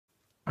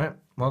Alright,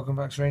 welcome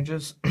back,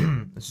 strangers.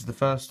 This is the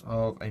first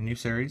of a new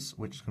series,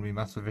 which is going to be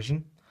Maths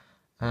Revision,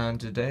 and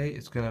today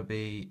it's going to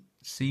be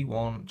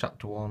C1,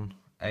 Chapter 1,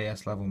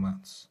 AS Level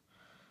Maths.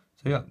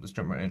 So yeah, let's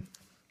jump right in.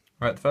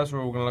 Right, the first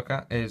rule we're going to look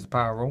at is the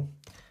power rule,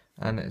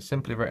 and it's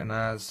simply written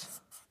as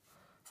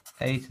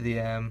a to the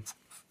m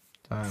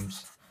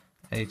times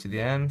a to the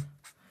n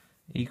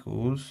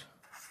equals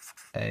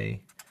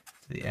a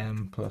to the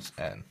m plus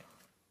n.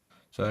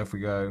 So if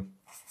we go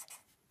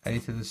a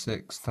to the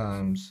 6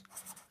 times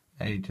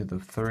a to the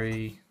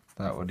 3,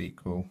 that would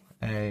equal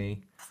a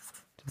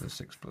to the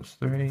 6 plus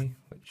 3,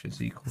 which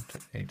is equal to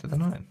a to the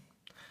 9.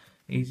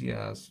 Easy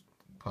as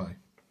pie.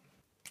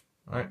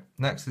 Alright,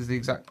 next is the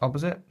exact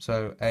opposite.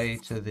 So a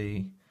to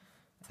the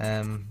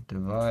m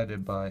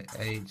divided by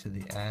a to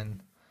the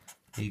n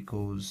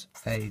equals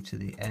a to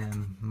the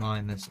m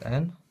minus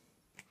n.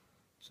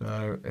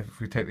 So if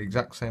we take the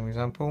exact same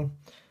example,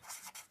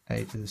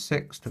 a to the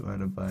 6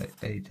 divided by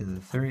a to the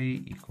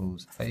 3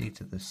 equals a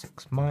to the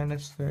 6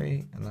 minus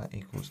 3, and that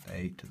equals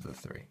a to the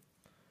 3.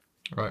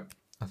 Right,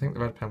 I think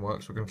the red pen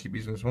works, so we're going to keep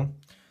using this one.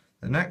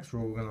 The next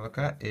rule we're going to look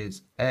at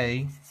is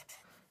a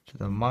to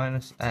the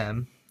minus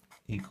m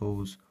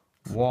equals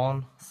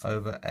 1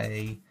 over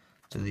a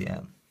to the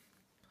m.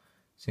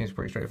 Seems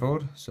pretty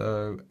straightforward.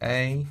 So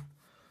a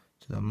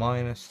to the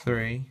minus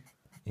 3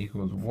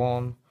 equals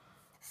 1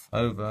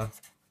 over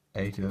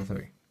a to the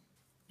 3.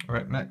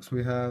 Alright, next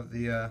we have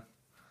the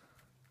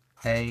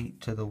a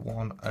to the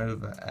 1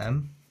 over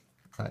m,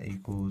 that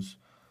equals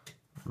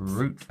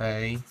root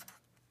a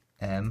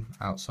m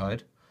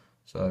outside,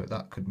 so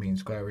that could mean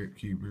square root,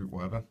 cube root,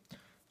 whatever.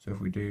 So if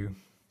we do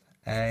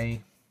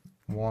a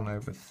 1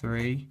 over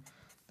 3,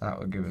 that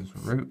would give us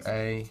root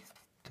a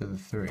to the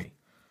 3.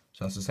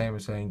 So that's the same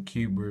as saying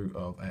cube root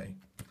of a.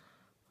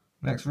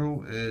 Next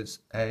rule is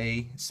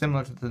a,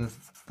 similar to the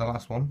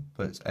last one,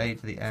 but it's a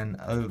to the n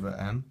over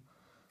m.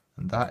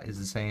 And that is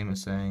the same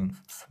as saying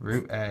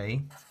root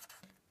a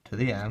to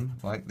the m,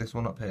 like this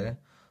one up here,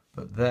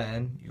 but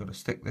then you've got to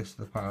stick this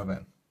to the power of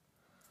n.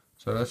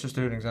 So let's just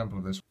do an example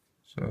of this.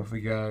 So if we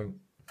go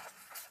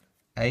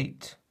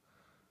 8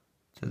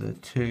 to the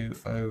 2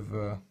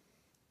 over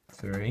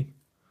 3,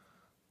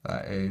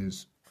 that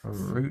is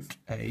root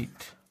 8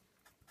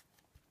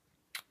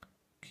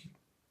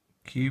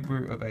 cube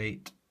root of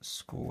 8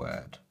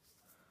 squared.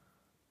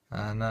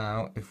 And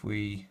now if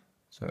we,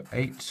 so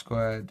 8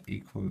 squared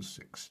equals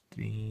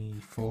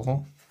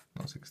 64,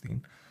 not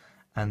 16,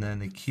 and then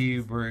the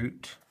cube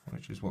root,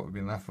 which is what we've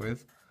been left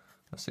with,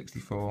 of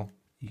 64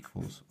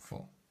 equals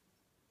 4.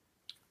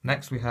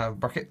 Next we have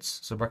brackets,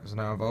 so brackets are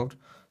now involved.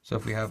 So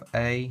if we have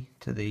a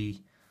to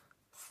the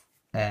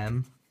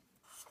m,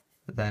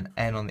 but then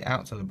n on the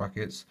outside of the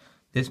brackets,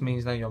 this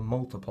means now you're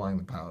multiplying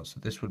the powers. So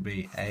this would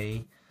be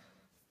a,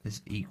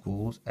 this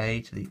equals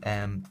a to the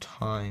m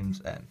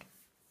times n,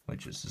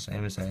 which is the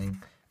same as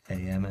saying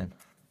amn.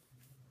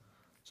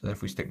 So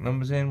if we stick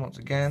numbers in once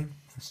again,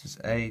 this is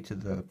a to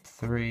the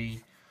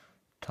 3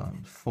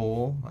 times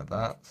 4, like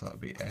that. So that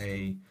would be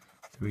a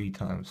 3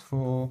 times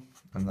 4,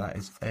 and that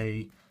is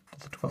a to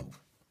the 12.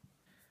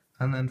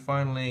 And then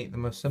finally, the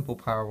most simple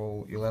power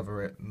rule you'll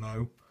ever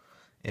know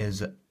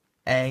is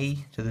a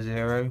to the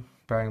 0,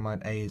 bearing in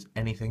mind a is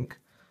anything,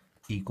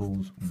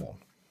 equals 1.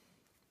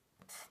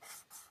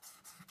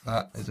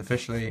 That is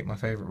officially my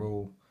favourite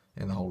rule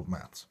in the whole of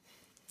maths.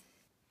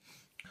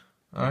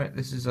 Alright,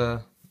 this is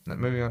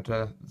moving on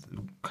to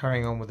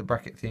carrying on with the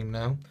bracket theme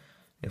now.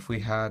 If we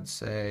had,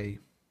 say,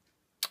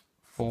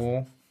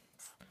 4x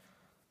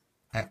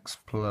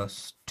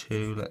plus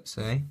 2, let's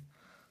say,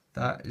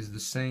 that is the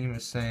same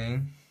as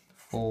saying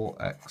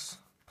 4x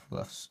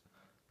plus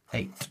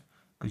 8,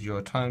 because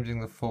you're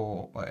timesing the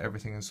 4 by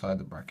everything inside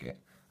the bracket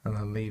and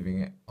then leaving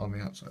it on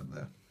the outside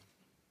there.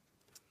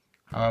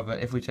 However,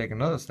 if we take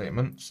another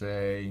statement,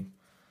 say,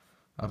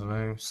 I don't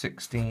know,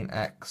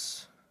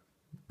 16x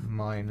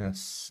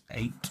minus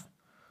 8,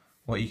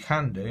 what you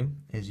can do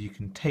is you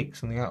can take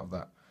something out of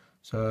that.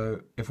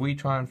 So if we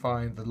try and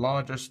find the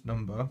largest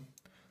number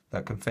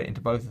that can fit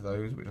into both of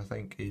those, which I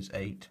think is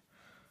 8,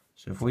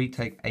 so if we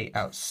take 8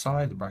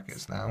 outside the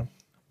brackets now,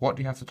 what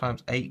do you have to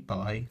times 8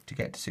 by to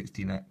get to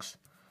 16x?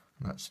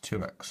 And that's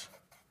 2x.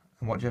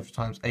 And what do you have to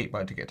times 8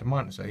 by to get to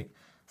minus 8? And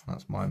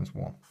that's minus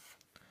 1.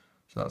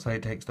 So that's how you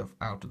take stuff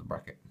out of the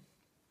bracket.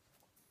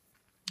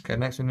 Okay,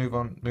 next we move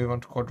on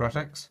to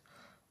quadratics.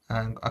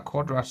 And a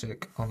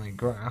quadratic on a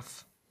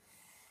graph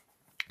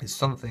is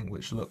something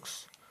which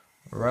looks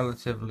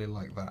relatively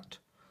like that.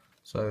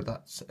 So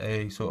that's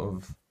a sort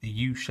of a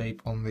U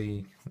shape on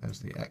there's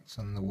the X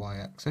and the Y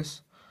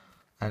axis.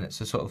 And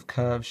it's a sort of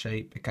curved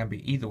shape. It can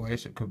be either way,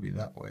 so it could be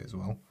that way as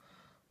well.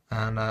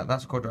 And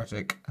that's a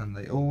quadratic, and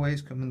they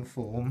always come in the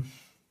form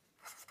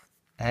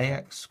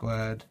ax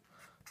squared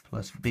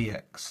plus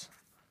bx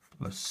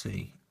plus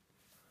c.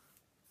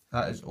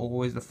 That is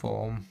always the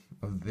form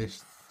of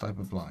this type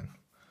of line.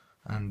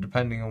 And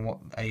depending on what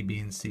a, b,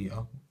 and c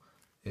are,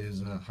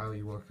 is how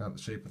you work out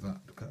the shape of that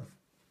curve,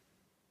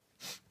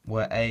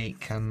 where a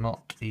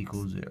cannot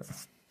equal 0.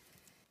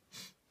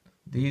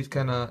 These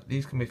can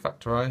be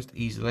factorised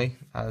easily,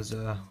 as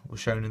was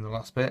shown in the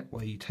last bit,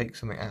 where you take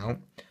something out.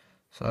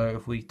 So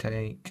if we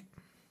take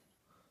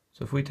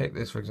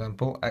this, for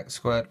example, x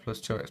squared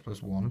plus 2x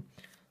plus 1,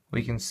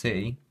 we can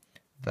see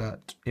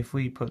that if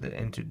we put it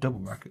into double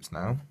brackets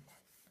now,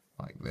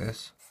 like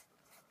this,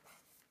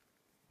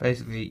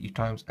 basically you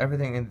times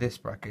everything in this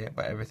bracket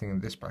by everything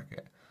in this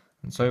bracket.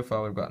 And so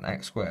far we've got an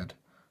x squared.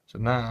 So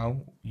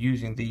now,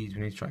 using these,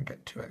 we need to try and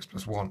get 2x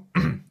plus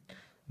 1.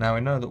 Now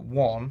we know that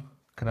 1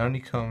 can only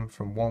come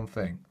from one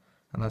thing,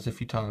 and that's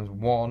if you times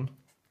 1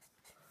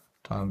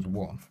 times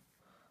 1.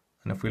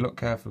 And if we look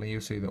carefully, you'll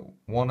see that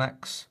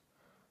 1x,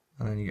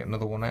 and then you get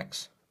another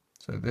 1x.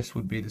 So this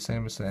would be the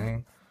same as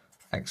saying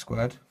x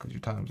squared, because you're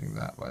timesing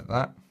that by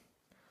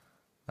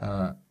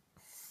that,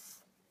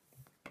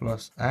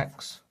 plus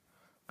x,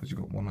 because you've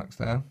got 1x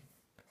there,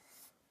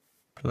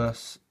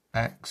 plus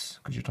x,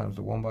 because you times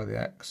the 1 by the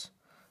x,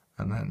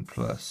 and then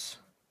plus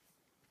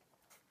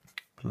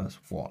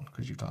 1,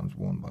 because you times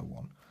 1 by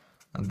 1.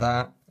 And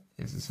that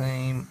is the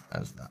same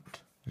as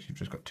that, because you've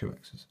just got 2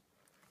 x's.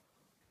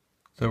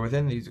 So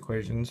within these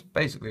equations,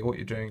 basically what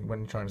you're doing when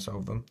you're trying to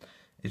solve them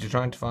is you're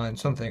trying to find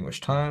something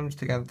which times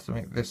together to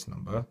make this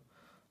number,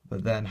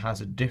 but then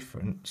has a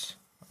difference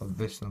of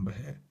this number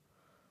here.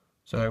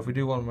 So if we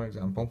do one more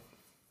example,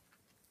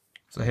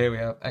 so here we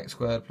have x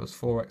squared plus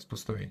 4x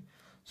plus 3.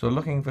 So we're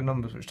looking for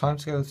numbers which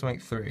times together to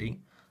make 3,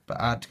 but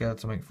add together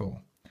to make 4.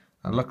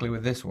 And luckily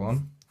with this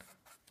one,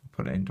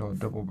 put it into a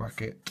double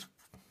bracket,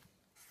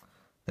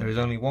 there is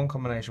only one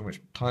combination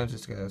which times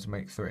this together to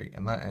make 3,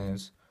 and that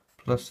is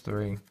plus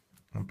 3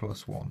 and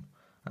plus 1.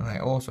 And they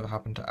also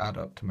happen to add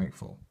up to make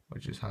 4,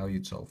 which is how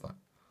you'd solve that.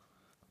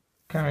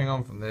 Carrying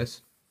on from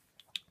this,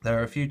 there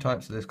are a few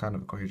types of this kind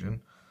of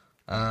equation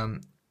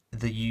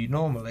that you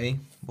normally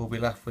will be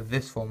left with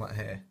this format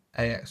here,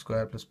 ax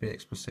squared plus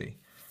bx plus c.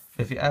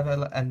 But if you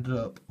ever ended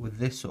up with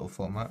this sort of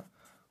format,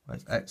 where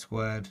it's x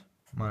squared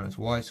minus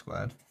y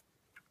squared,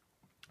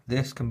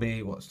 this can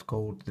be what's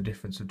called the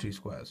difference of two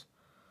squares.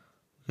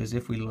 Because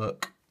if we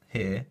look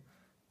here,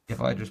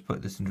 if I just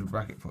put this into a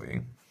bracket for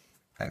you,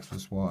 x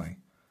plus y,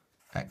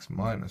 x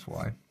minus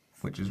y,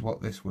 which is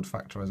what this would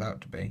factorise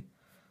out to be,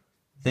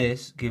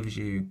 this gives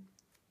you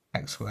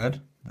x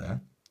squared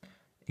there,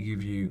 it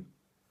gives you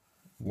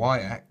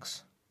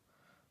yx,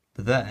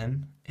 but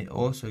then it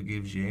also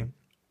gives you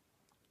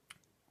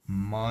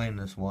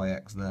minus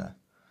yx there,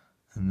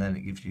 and then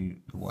it gives you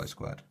the y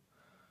squared.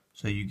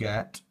 So you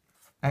get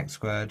x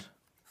squared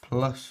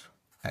plus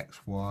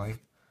xy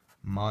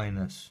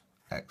minus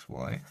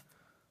xy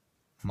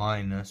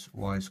minus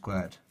y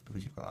squared,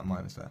 because you've got that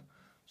minus there.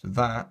 So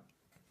that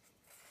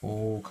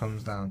all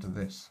comes down to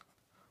this,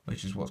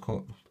 which is what's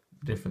called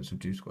the difference of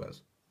two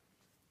squares.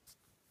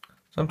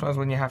 Sometimes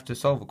when you have to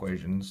solve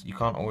equations, you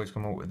can't always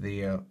come up with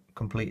the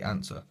complete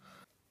answer.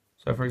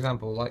 So for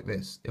example, like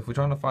this, if we're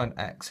trying to find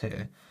x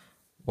here,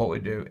 what we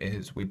do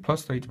is we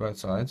plus 3 to both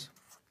sides,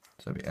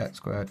 so it'd be x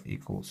squared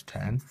equals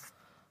 10,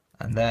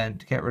 and then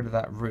to get rid of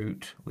that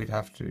root, we'd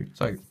have to,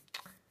 to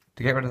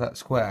get rid of that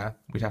square,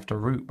 we'd have to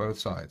root both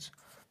sides,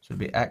 so it'd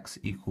be x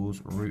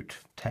equals root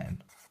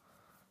 10.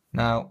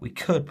 Now, we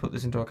could put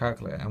this into a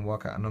calculator and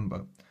work out a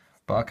number,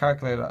 but our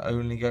calculator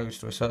only goes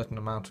to a certain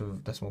amount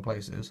of decimal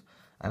places,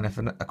 and if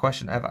a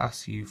question ever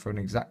asks you for an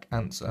exact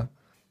answer,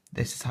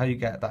 this is how you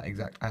get that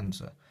exact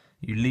answer.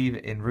 You leave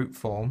it in root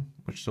form,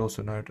 which is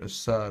also known as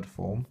surd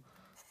form,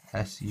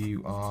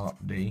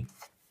 S-U-R-D,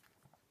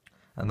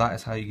 and that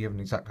is how you give an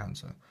exact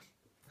answer.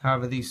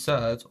 However, these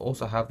surds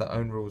also have their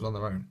own rules on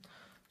their own.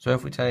 So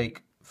if we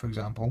take, for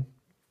example,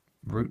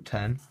 root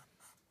 10,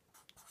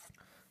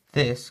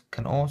 this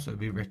can also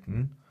be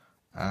written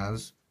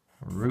as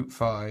root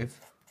 5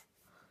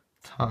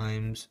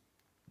 times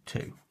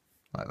 2,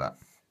 like that.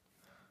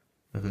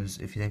 Because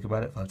if you think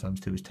about it, 5 times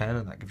 2 is 10,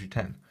 and that gives you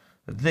 10.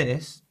 But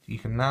this, you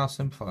can now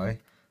simplify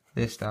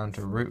this down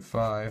to root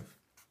 5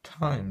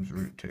 times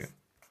root 2.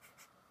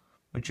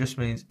 Which just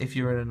means if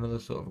you're in another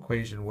sort of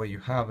equation where you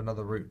have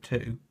another root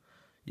 2,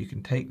 you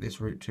can take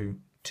this root 2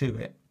 to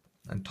it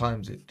and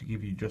times it to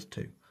give you just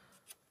 2.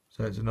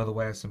 So it's another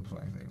way of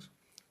simplifying things.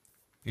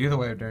 The other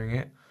way of doing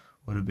it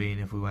would have been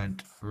if we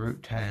went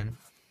root 10,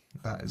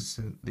 that is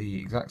the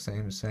exact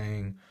same as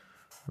saying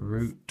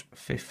root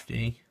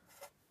 50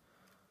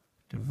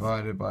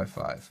 divided by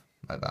 5,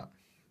 like that,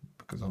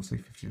 because obviously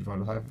 50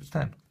 divided by 5 is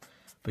 10.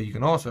 But you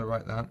can also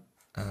write that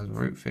as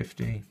root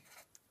 50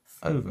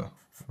 over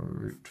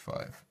root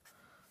 5.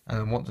 And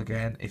then once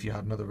again, if you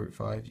had another root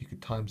 5, you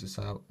could times this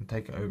out and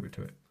take it over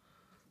to it.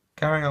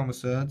 Carrying on with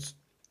surds,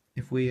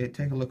 if we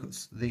take a look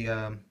at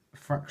the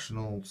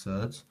fractional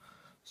surds,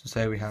 so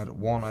say we had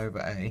 1 over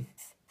a,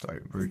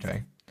 root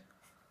a,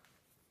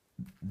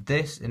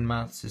 this in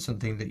maths is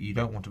something that you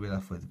don't want to be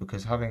left with,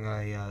 because having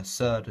a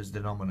surd as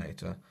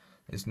denominator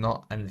is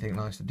not anything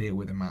nice to deal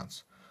with in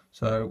maths.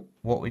 So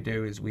what we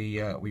do is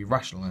we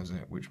rationalise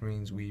it, which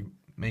means we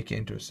make it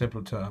into a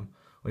simpler term,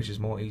 which is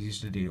more easy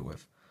to deal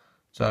with.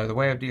 So the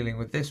way of dealing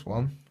with this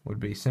one would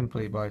be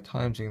simply by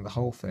timesing the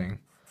whole thing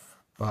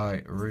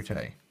by root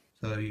a.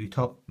 So you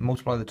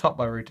multiply the top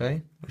by root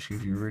a, which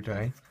gives you root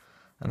a,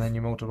 and then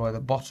you multiply the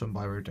bottom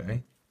by root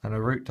a, and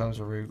a root times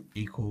a root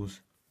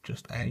equals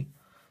just a,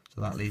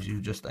 so that leaves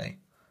you just a.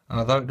 And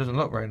although it doesn't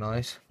look very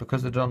nice,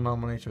 because the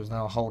denominator is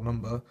now a whole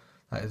number,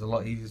 that is a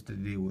lot easier to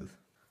deal with.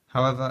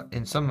 However,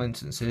 in some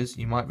instances,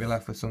 you might be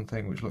left with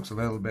something which looks a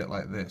little bit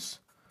like this.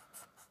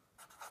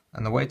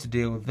 And the way to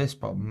deal with this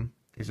problem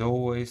is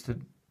always to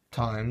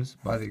times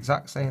by the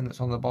exact same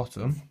that's on the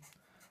bottom,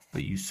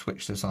 but you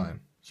switch the sign.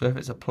 So if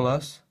it's a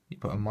plus, you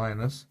put a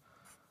minus,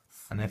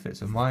 and if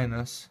it's a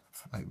minus,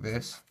 like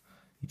this,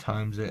 you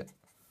times it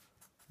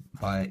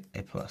by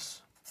a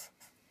plus.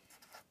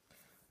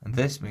 And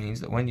this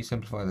means that when you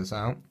simplify this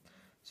out,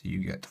 so you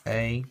get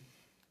a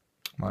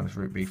minus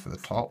root b for the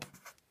top,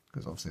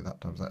 because obviously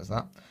that times that is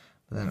that.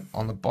 But then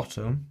on the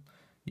bottom,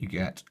 you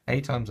get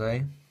a times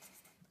a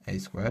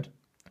squared,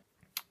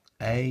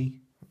 a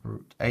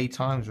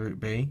times root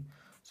b,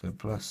 so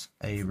plus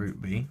a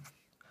root b,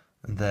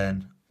 and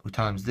then we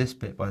times this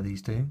bit by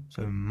these two,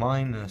 so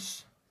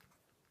minus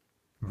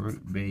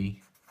root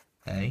b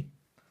a,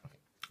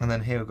 and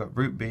then here we've got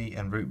root b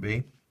and root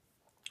b,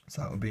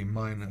 so that would be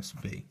minus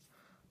b.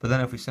 But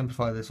then if we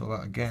simplify this all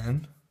out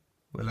again,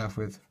 we're left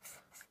with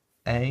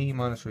a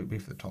minus root b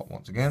for the top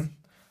once again,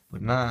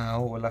 but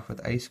now we're left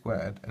with a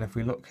squared, and if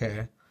we look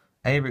here,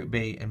 a root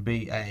b and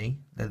b a,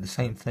 they're the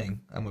same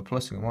thing, and we're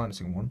plussing and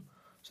minusing one,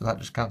 so that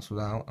just cancels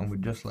out, and we're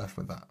just left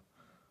with that.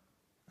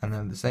 And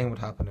then the same would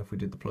happen if we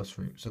did the plus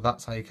root. So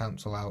that's how you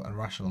cancel out and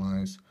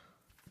rationalise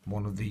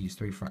one of these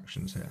three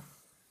fractions here.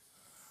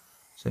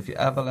 So if you're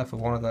ever left with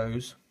one of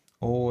those,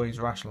 always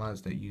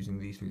rationalise it using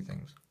these three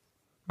things.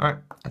 Alright,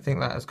 I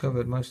think that has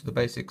covered most of the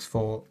basics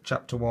for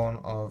Chapter 1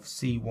 of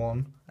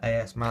C1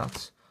 AS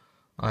Maths.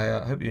 I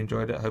hope you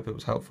enjoyed it, I hope it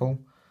was helpful,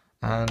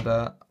 and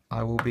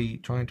I will be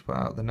trying to put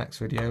out the next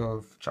video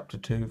of Chapter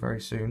 2 very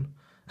soon,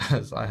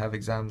 as I have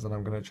exams and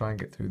I'm going to try and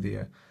get through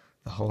the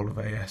whole of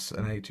AS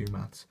and A2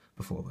 Maths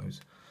before those,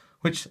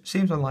 which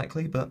seems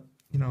unlikely, but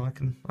you know, I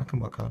can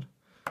work hard.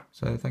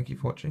 So thank you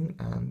for watching,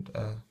 and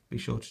be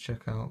sure to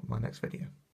check out my next video.